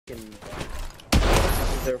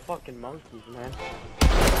they're fucking monkeys, man.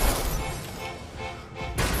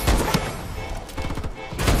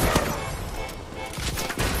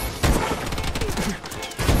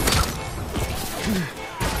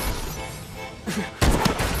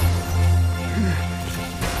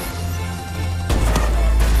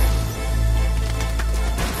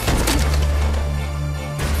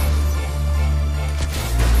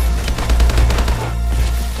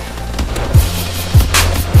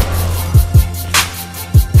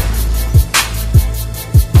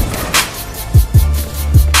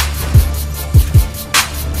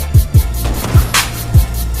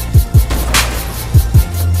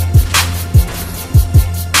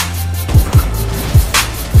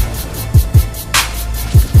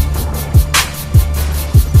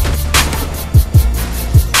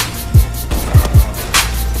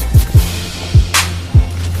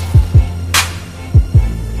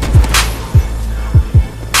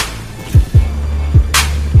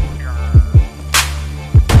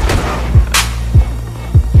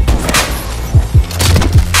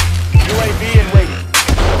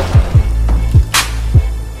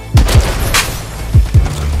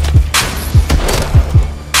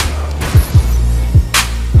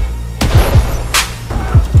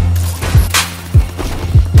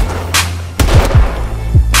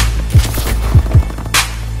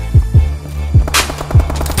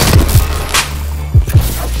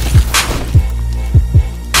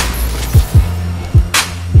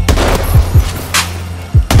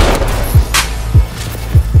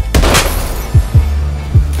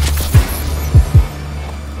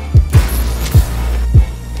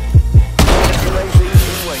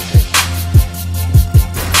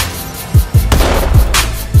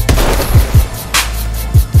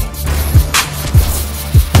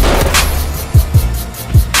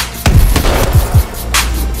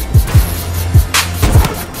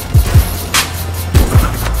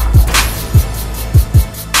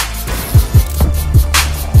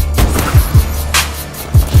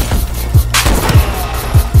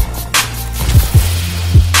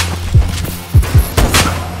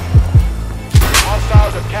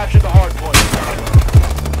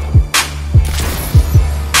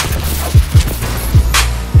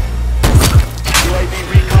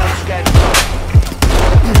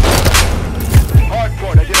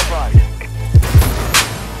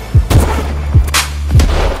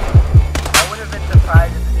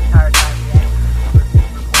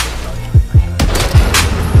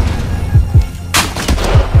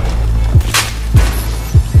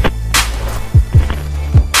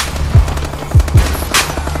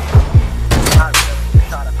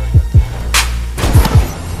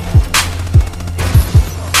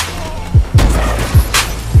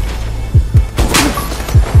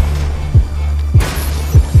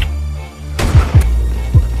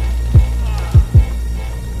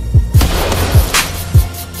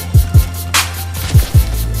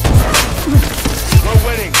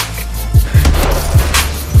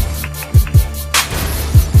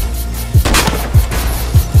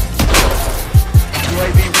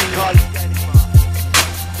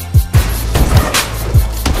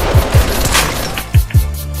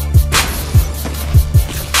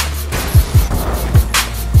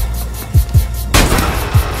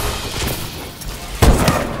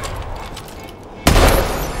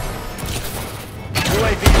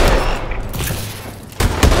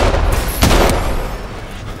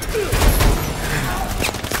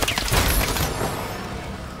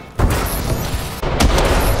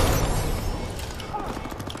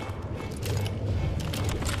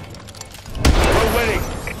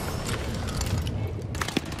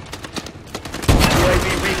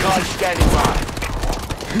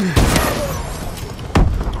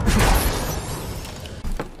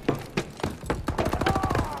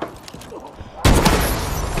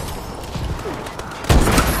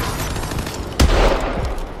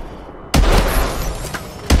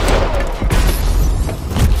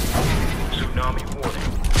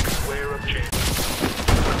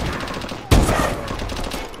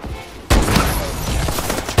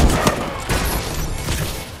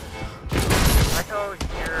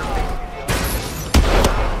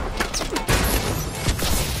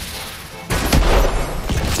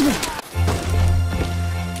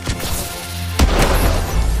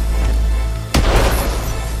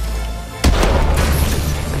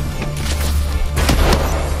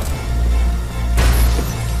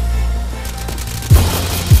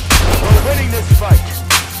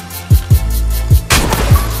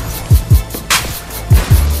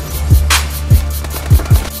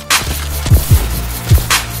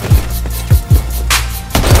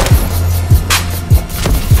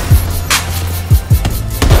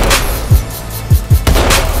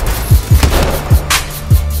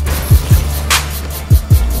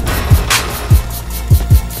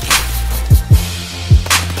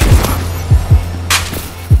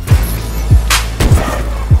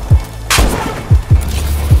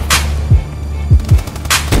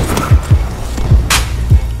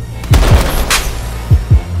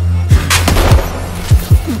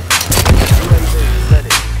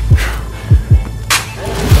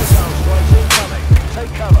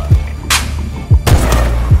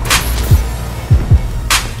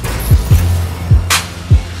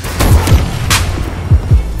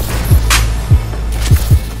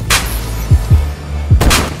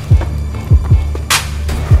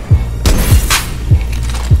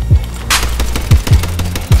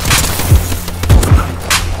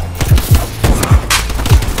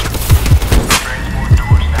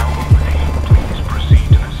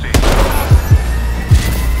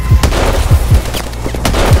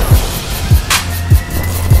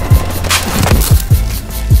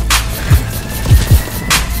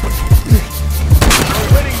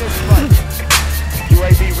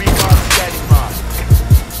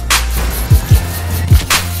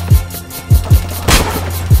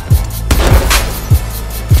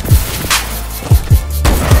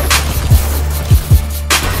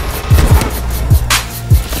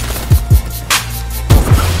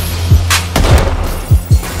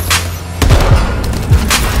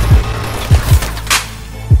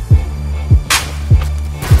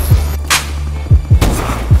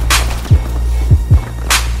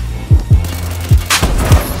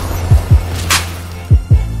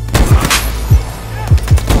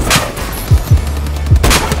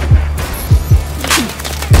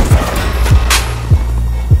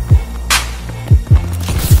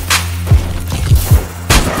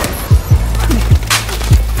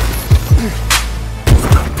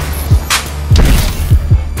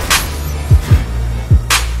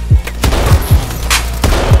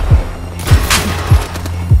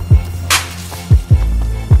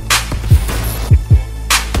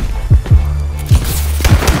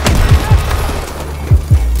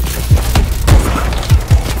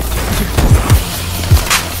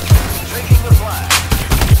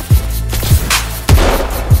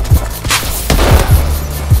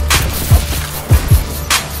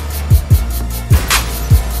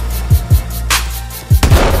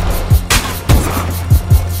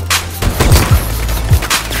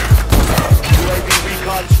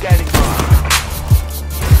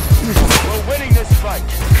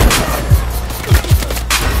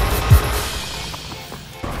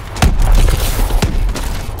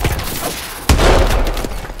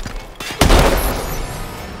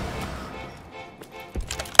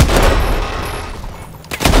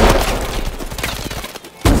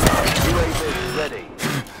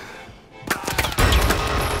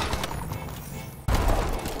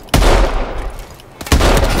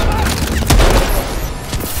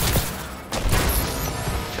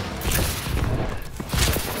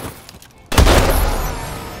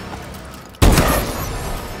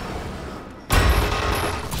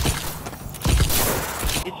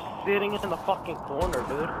 sitting in the fucking corner,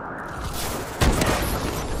 dude.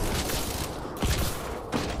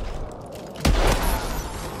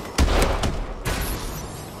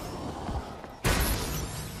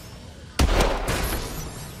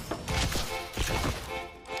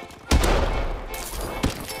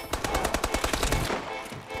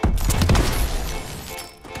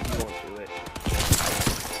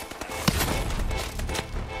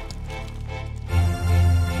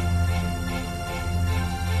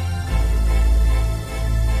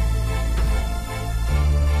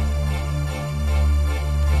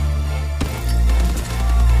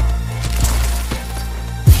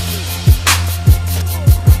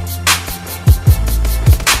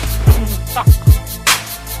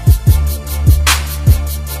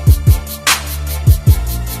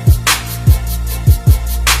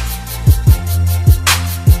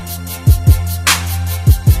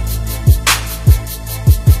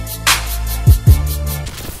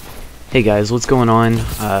 Hey guys, what's going on?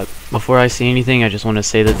 Before I say anything, I just want to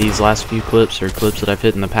say that these last few clips are clips that I've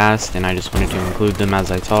hit in the past, and I just wanted to include them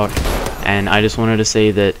as I talk. And I just wanted to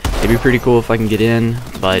say that it'd be pretty cool if I can get in,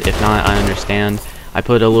 but if not, I understand. I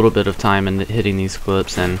put a little bit of time in hitting these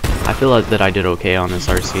clips, and I feel like that I did okay on this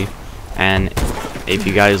RC. And if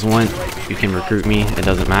you guys want, you can recruit me, it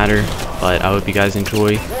doesn't matter, but I hope you guys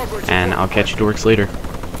enjoy, and I'll catch you dorks later.